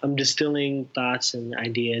I'm distilling thoughts and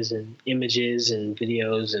ideas and images and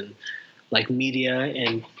videos and like media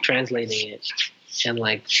and translating it, and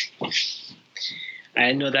like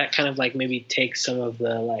I know that kind of like maybe takes some of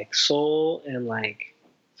the like soul and like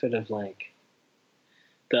sort of like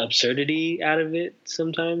the absurdity out of it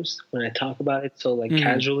sometimes when I talk about it so like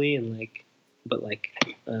casually and like, but like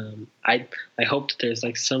I hope that there's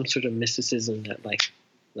like some sort of mysticism that like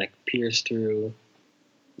peers through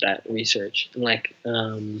that research and like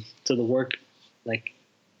so the work like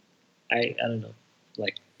I don't know,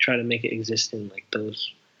 like try to make it exist in like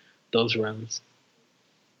those realms.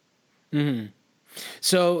 Mm-hmm.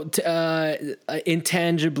 So,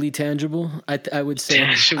 intangibly tangible, I would say.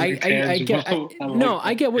 Tangibly tangible.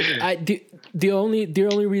 I get what the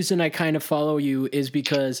only reason I kind of follow you is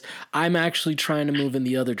because I'm actually trying to move in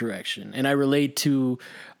the other direction, and I relate to,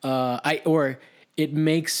 it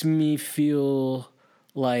makes me feel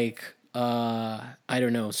like I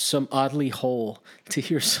don't know, some oddly whole to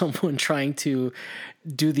hear someone trying to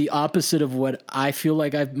do the opposite of what I feel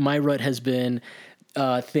like my rut has been.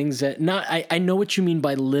 Things that I know what you mean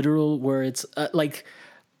by literal, where it's like,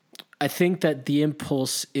 I think that the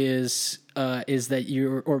impulse is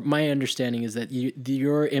that my understanding is that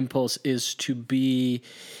your impulse is to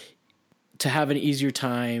have an easier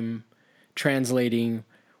time translating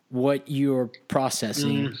what you're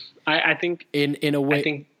processing. I think in a way. I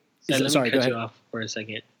think. Let me cut you off for a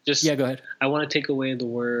second. Yeah, go ahead. I want to take away the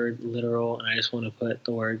word literal, and I just want to put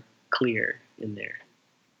the word clear in there.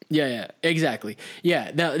 Yeah, exactly.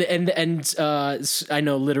 Yeah, now and I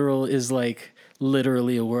know literal is like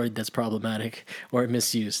literally a word that's problematic or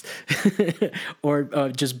misused or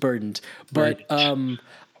just burdened. But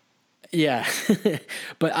yeah,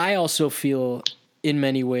 but I also feel in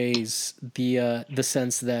many ways the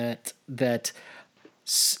sense that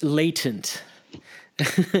latent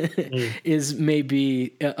is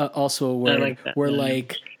maybe also a word like that. Where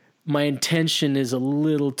like my intention is a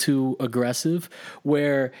little too aggressive,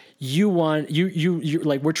 where you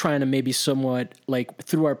like, we're trying to maybe somewhat like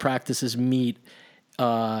through our practices meet,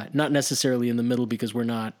 not necessarily in the middle because we're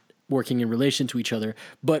not working in relation to each other,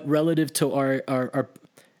 but relative to our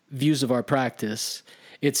views of our practice.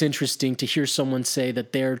 It's interesting to hear someone say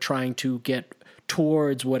that they're trying to get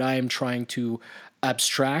towards what I am trying to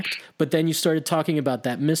abstract, but then you started talking about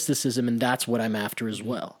that mysticism, and that's what I'm after as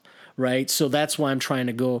well. Right, so that's why I'm trying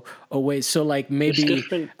to go away. So like maybe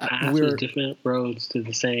different paths, different roads to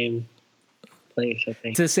the same place. I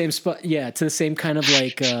think to the same spot. Yeah, to the same kind of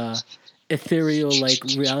like ethereal like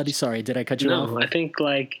reality. Sorry, did I cut you off? No, I think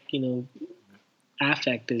like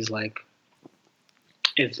affect is like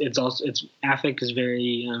it's affect is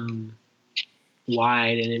very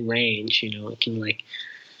wide and in range. It can like.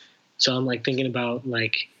 So I'm like thinking about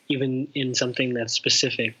like. Even in something that's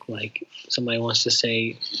specific, like somebody wants to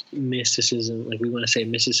say mysticism, like we want to say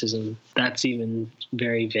mysticism, that's even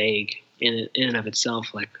very vague in and of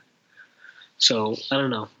itself. Like, so I don't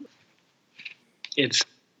know. It's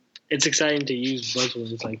exciting to use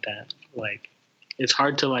buzzwords like that. Like, it's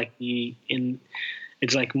hard to like be in.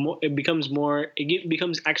 It's like more. It becomes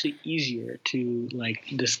actually easier to like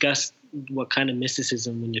discuss what kind of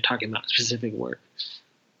mysticism when you're talking about specific work.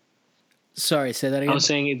 Sorry, say that again. I was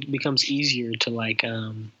saying it becomes easier to like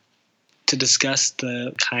to discuss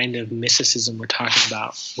the kind of mysticism we're talking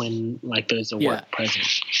about when like there's a work present.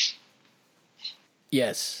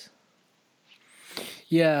 Yes.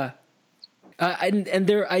 Yeah. And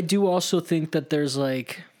there, I do also think that there's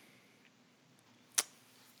like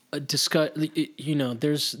a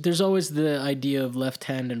there's always the idea of left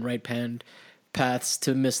hand and right hand paths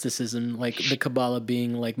to mysticism, like the Kabbalah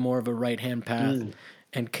being like more of a right hand path.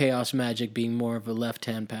 And chaos magic being more of a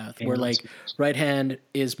left-hand path, where like right hand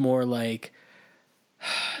is more like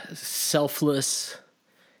selfless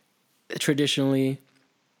traditionally,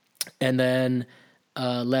 and then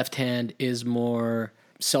left hand is more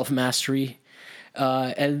self-mastery.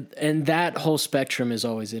 And that whole spectrum is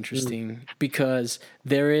always interesting because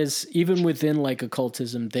there is, even within like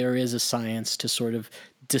occultism, there is a science to sort of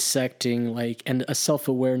dissecting like, and a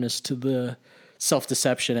self-awareness to the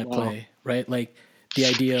self-deception at play, right? Like, the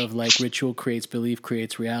idea of like ritual creates belief,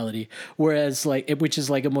 creates reality. Whereas like, which is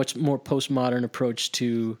like a much more postmodern approach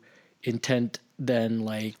to intent than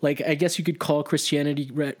like I guess you could call Christianity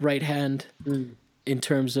right hand in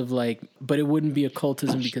terms of like, but it wouldn't be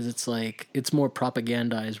occultism because it's like, it's more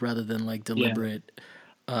propagandized rather than like deliberate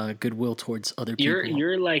goodwill towards other people.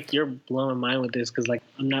 You're blowing my mind with this because like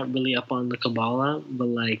I'm not really up on the Kabbalah, but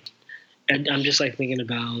like I'm just like thinking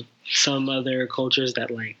about some other cultures that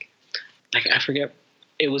like I forget,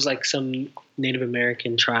 it was like some Native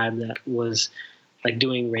American tribe that was like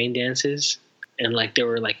doing rain dances, and like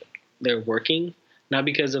they're working, not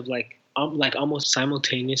because of like almost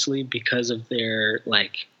simultaneously because of their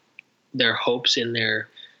hopes in their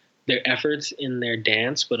efforts in their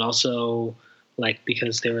dance, but also like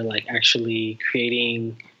because they were like actually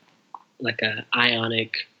creating like a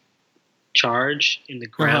ionic charge in the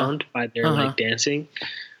ground by their like dancing,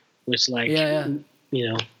 which like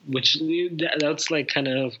which that's like kind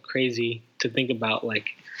of crazy to think about,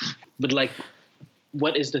 like, but like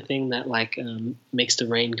what is the thing that like makes the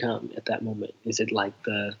rain come at that moment? Is it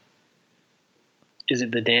the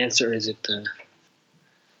dance, or is it the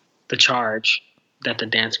charge? that the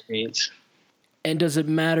dance creates. And does it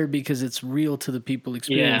matter because it's real to the people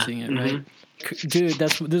experiencing it, right? Dude,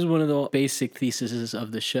 this is one of the basic theses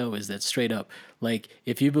of the show, is that straight up, like,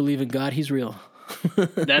 if you believe in God, he's real.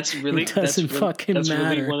 That's really it doesn't fucking that's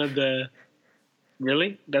matter. really one of the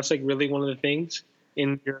that's like really one of the things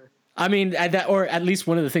in your. I mean, or at least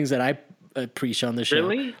one of the things that I preach on the show.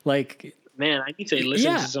 Really? Like, man, I need to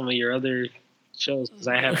listen to some of your other shows because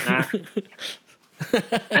I have not.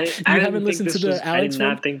 I haven't listened to the Alex one? I did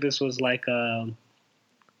not think this was like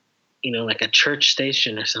like a church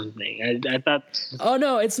station or something. I thought. Oh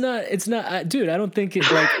no, it's not. It's not, dude. I don't think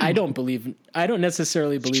it. Like, I don't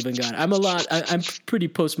necessarily believe in God. I'm pretty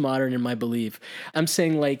postmodern in my belief. I'm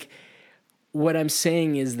saying, like, what I'm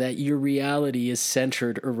saying is that your reality is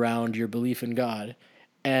centered around your belief in God,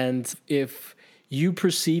 and if you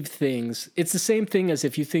perceive things, it's the same thing as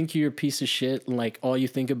if you think you're a piece of shit and, like, all you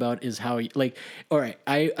think about is how you, like, all right,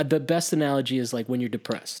 the best analogy is like when you're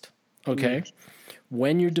depressed, okay?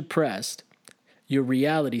 When you're depressed, your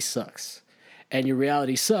reality sucks. And your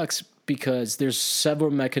reality sucks because there's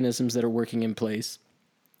several mechanisms that are working in place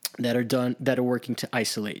that are working to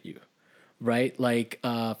isolate you, right? Like,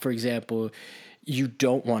 for example, you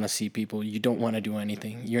don't want to see people, you don't want to do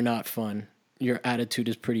anything, you're not fun. Your attitude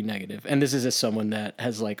is pretty negative. And this is as someone that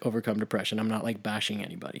has, like, overcome depression. I'm not, like, bashing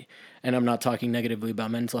anybody. And I'm not talking negatively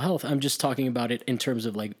about mental health. I'm just talking about it in terms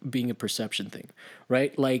of, like, being a perception thing,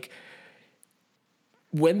 right? Like,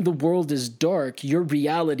 when the world is dark, your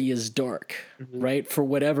reality is dark, right? For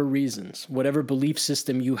whatever reasons, whatever belief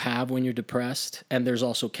system you have when you're depressed. And there's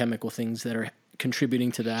also chemical things that are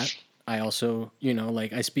contributing to that. I also,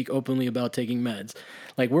 like, I speak openly about taking meds.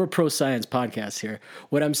 Like, we're a pro-science podcast here.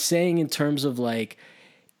 What I'm saying in terms of, like,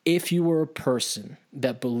 if you were a person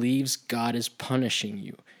that believes God is punishing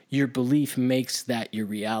you, your belief makes that your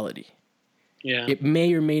reality. Yeah. It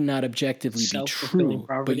may or may not objectively be true,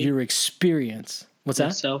 but your experience. What's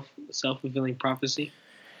that? Self-fulfilling prophecy?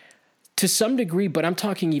 To some degree, but I'm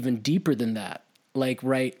talking even deeper than that. Like,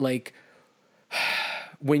 right, like,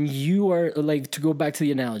 when you are, like, to go back to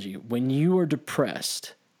the analogy, when you are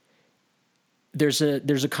depressed, there's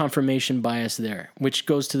a confirmation bias there, which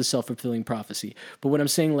goes to the self-fulfilling prophecy. But what I'm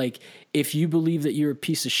saying, like, if you believe that you're a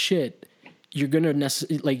piece of shit, you're going to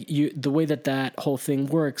the way that whole thing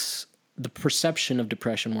works, the perception of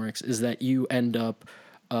depression works, is that you end up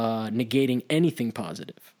negating anything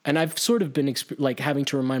positive. And I've sort of been having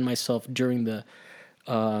to remind myself during the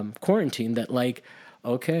quarantine that, like,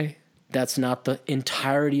 okay, that's not the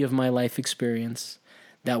entirety of my life experience.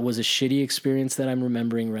 That was a shitty experience that I'm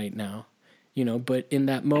remembering right now. But in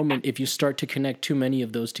that moment, if you start to connect too many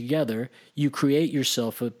of those together, you create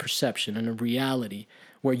yourself a perception and a reality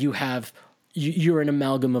where you're an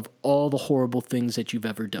amalgam of all the horrible things that you've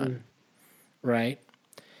ever done, right?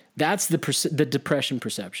 That's the depression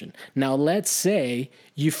perception. Now, let's say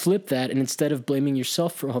you flip that, and instead of blaming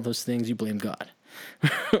yourself for all those things, you blame God.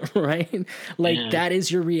 Right? Like, that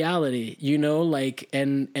is your reality, like,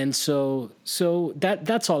 and so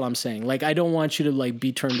that's all I'm saying. Like, I don't want you to, like,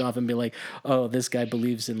 be turned off and be like, oh, this guy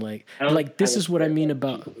believes in, like this is what I mean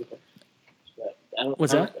about.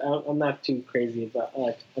 What's that? I'm not too crazy about,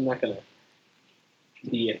 I'm not going to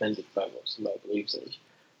be offended by what somebody believes in.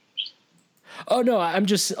 Oh no, I'm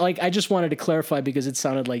just, like, I just wanted to clarify because it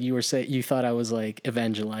sounded like you thought I was, like,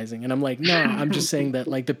 evangelizing, and I'm like, no, I'm just saying that,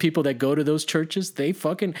 like, the people that go to those churches, they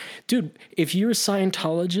fucking, dude, if you're a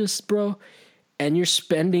Scientologist, bro, and you're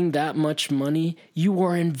spending that much money, you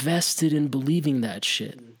are invested in believing that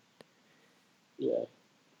shit. Yeah.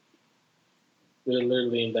 They're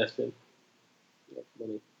literally invested.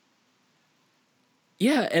 Money.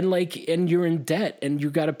 Yeah, and you're in debt, and you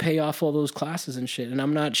got to pay off all those classes and shit. And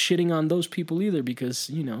I'm not shitting on those people either because,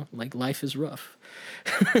 like, life is rough.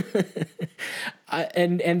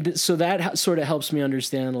 And so that sort of helps me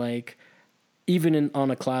understand, like, even on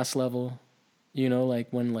a class level, like,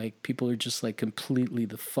 when, like, people are just, like, completely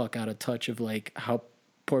the fuck out of touch of, like, how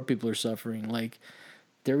poor people are suffering, like,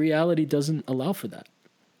 their reality doesn't allow for that.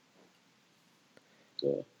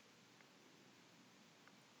 Yeah.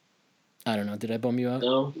 I don't know. Did I bum you out?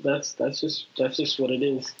 No, that's just what it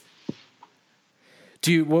is.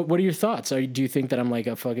 What are your thoughts? Do you think that I'm, like,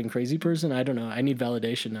 a fucking crazy person? I don't know. I need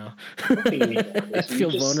validation now. I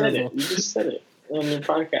feel vulnerable. You just said it on the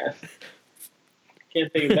podcast.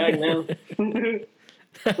 Can't take it back now.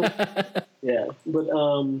 Yeah, but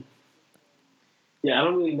I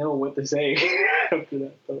don't really know what to say after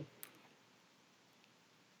that, though.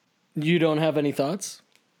 You don't have any thoughts?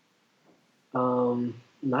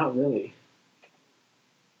 Not really.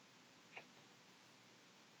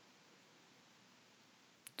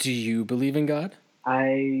 Do you believe in God?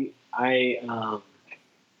 I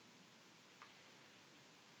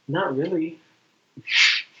Not really.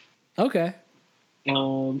 Okay.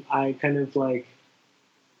 I kind of like,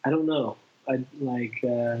 I don't know. I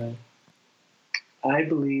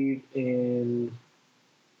believe in.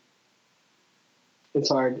 It's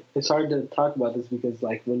hard to talk about this because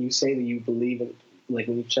like when you say that you believe in, like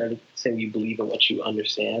when you try to say you believe in what you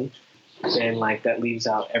understand, then like that leaves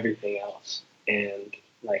out everything else and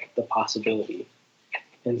like the possibility.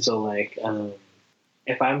 And so like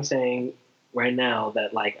if I'm saying right now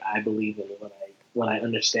that like I believe in what I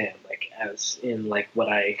understand, like as in like what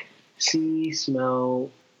I see, smell,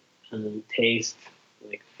 taste,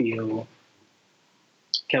 like feel,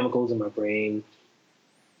 chemicals in my brain,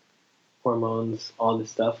 hormones, all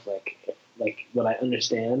this stuff, like what I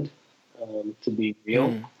understand to be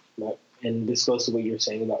real. Right? And this goes to what you were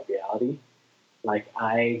saying about reality. Like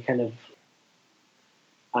I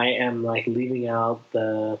am like leaving out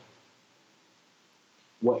the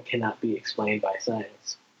what cannot be explained by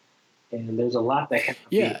science, and there's a lot that cannot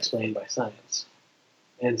be explained by science.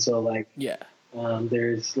 And so like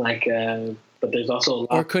there's like but there's also a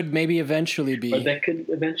lot, or could maybe eventually be, or that could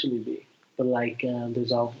eventually be. But like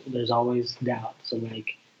there's always doubt. So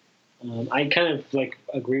like I kind of like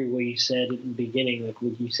agree with what you said at the beginning, like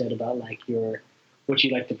what you said about like what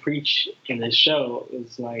you like to preach in this show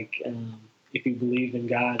is like if you believe in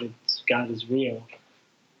God, God is real.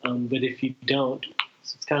 But if you don't,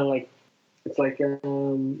 it's kind of like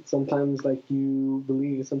sometimes like you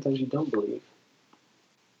believe and sometimes you don't believe.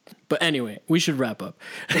 But anyway, we should wrap up.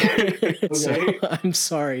 So, I'm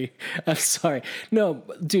sorry. No,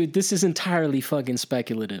 dude, this is entirely fucking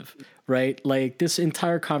speculative, right? Like, this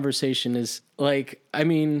entire conversation is like, I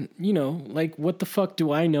mean, you know, like, what the fuck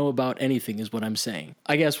do I know about anything is what I'm saying.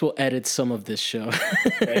 I guess we'll edit some of this show.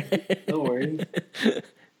 Okay. No worries.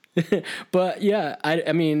 But yeah,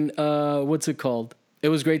 I mean, what's it called? It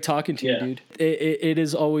was great talking to you, dude. It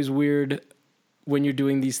is always weird when you're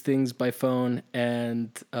doing these things by phone, and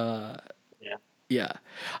I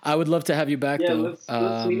would love to have you back though.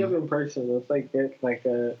 Let's meet up in person. Let's like get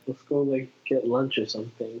let's go like get lunch or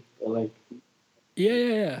something, or like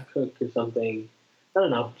cook or something. I don't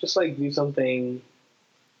know, just like do something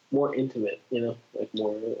more intimate, you know, like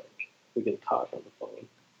more like we can talk on the phone.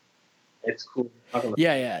 It's cool.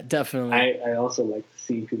 Definitely. I also like to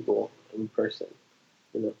see people in person,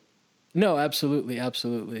 you know. No, absolutely.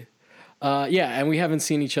 And we haven't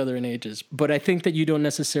seen each other in ages, but I think that you don't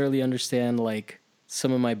necessarily understand like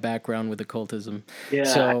some of my background with occultism. Yeah,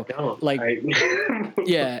 so I don't. Like,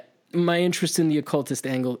 my interest in the occultist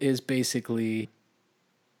angle is basically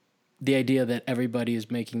the idea that everybody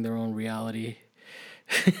is making their own reality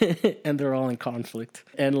and they're all in conflict.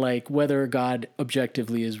 And like whether God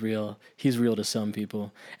objectively is real, he's real to some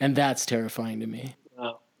people, and that's terrifying to me.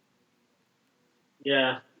 Wow.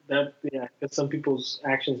 Yeah. Because some people's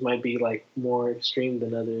actions might be like more extreme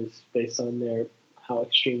than others based on how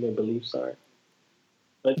extreme their beliefs are.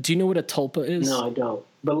 But do you know what a tulpa is? No, I don't.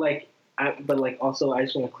 But also I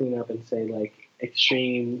just want to clean up and say like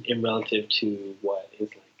extreme in relative to what is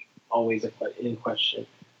like always in question.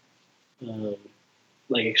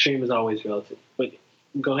 Like extreme is always relative. But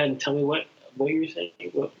go ahead and tell me what you were saying.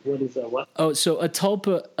 What is what? Oh, so a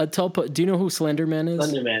tulpa. Do you know who Slender Man is?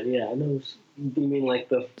 Slender Man, yeah, I know. You mean like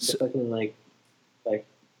the fucking like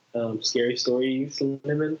scary story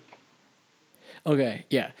Slender Man? Okay,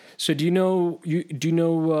 yeah. So do you know you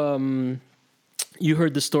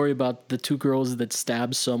heard the story about the two girls that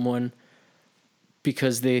stabbed someone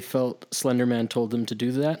because they felt Slender Man told them to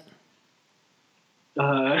do that?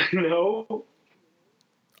 No.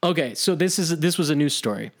 Okay, so this was a news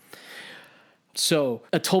story. So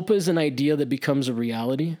a tulpa is an idea that becomes a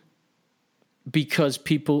reality because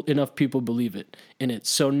enough people believe in it.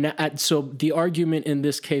 So so the argument in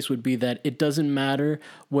this case would be that it doesn't matter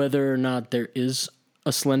whether or not there is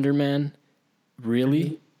a Slender Man, really.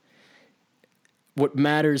 Mm-hmm. What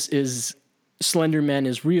matters is Slender Man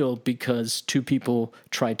is real because two people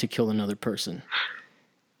tried to kill another person.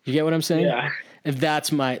 You get what I'm saying? Yeah. And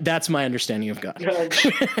that's my understanding of God.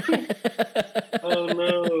 Oh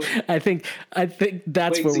no! I think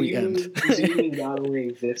that's where we end. Do you mean God only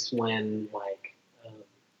exists when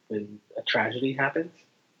a tragedy happens?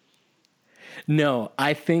 No,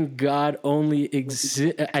 I think God only exists.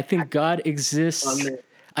 I think God exists.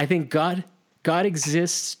 I think God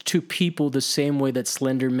exists to people the same way that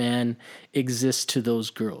Slender Man exists to those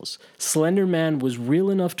girls. Slender Man was real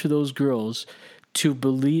enough to those girls to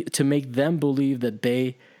make them believe that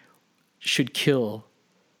they should kill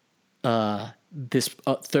this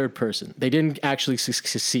third person. They didn't actually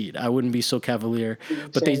succeed. I wouldn't be so cavalier,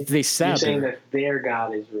 but they stabbed her. You're saying that their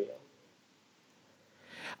God is real.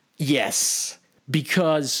 Yes,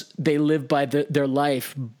 because they live by their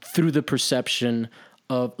life through the perception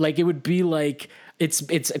of, like, it would be like, it's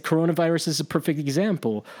coronavirus is a perfect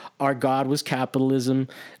example. Our God was capitalism.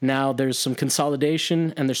 Now there's some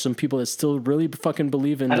consolidation, and there's some people that still really fucking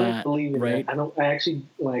believe in that. I don't believe in right? that. I actually,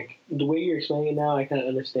 like, the way you're explaining it now, I kind of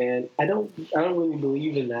understand. I don't really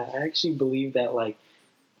believe in that. I actually believe that, like,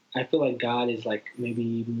 I feel like God is, like,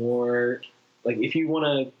 maybe more, like, if you want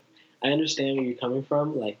to, I understand where you're coming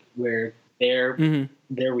from, like, where their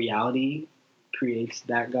reality creates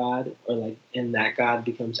that God, or, like, and that God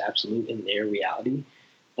becomes absolute in their reality.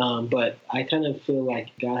 But I kind of feel like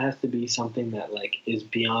God has to be something that, like, is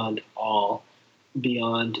beyond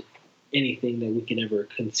anything that we can ever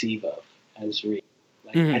conceive of as real.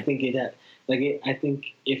 Like, I think I think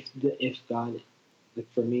if God,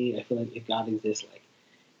 like, for me, I feel like if God exists, like,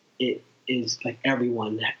 it is like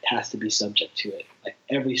everyone has to be subject to it. Like,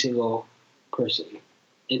 every single person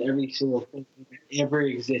and every single thing that ever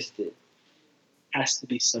existed has to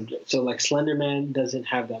be subject. So, like, Slender Man doesn't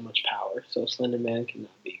have that much power, so Slender Man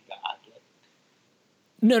cannot be God.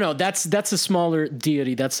 No, that's a smaller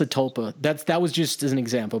deity. That's the Tulpa. That was just as an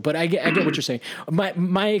example, but I get what you're saying.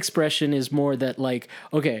 My expression is more that, like,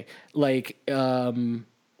 okay, like, and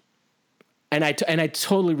I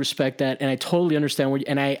totally respect that, and I totally understand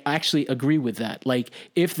and I actually agree with that. Like,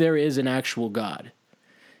 if there is an actual God,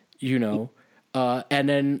 you know, and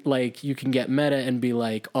then, like, you can get meta and be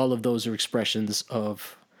like, all of those are expressions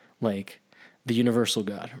of, like, the universal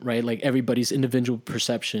God, right? Like, everybody's individual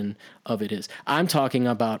perception of it is. I'm talking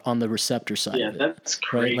about on the receptor side. Yeah, of it, that's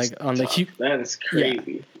crazy. Right? Like, on that is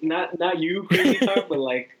crazy. Yeah. Not you crazy talk, but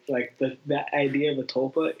like that idea of a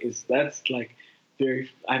tulpa that's like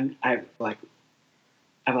very. I've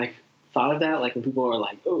thought of that, like, when people are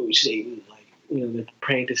like, oh, Satan, like, you know, they're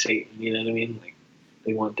praying to Satan. You know what I mean? Like,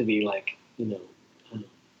 they want to be, like, you know.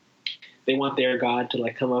 They want their God to,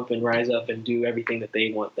 like, come up and rise up and do everything that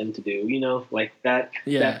they want them to do, you know, like that.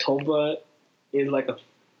 Yeah. That tulpa is like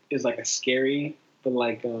a scary, but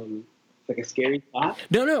like a scary thought.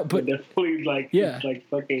 No, but they're fully, like, it's like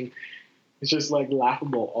fucking. It's just, like,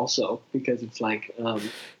 laughable also, because it's like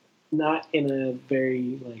not in a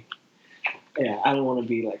very, like, I don't want to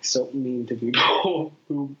be, like, so mean to people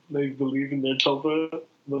who, like, believe in their tulpa,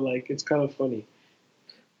 but, like, it's kind of funny.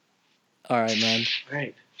 All right, man. All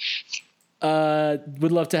right.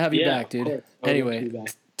 Would love to have you back, dude. Anyway,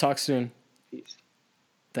 talk soon. Peace.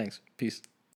 Thanks. Peace.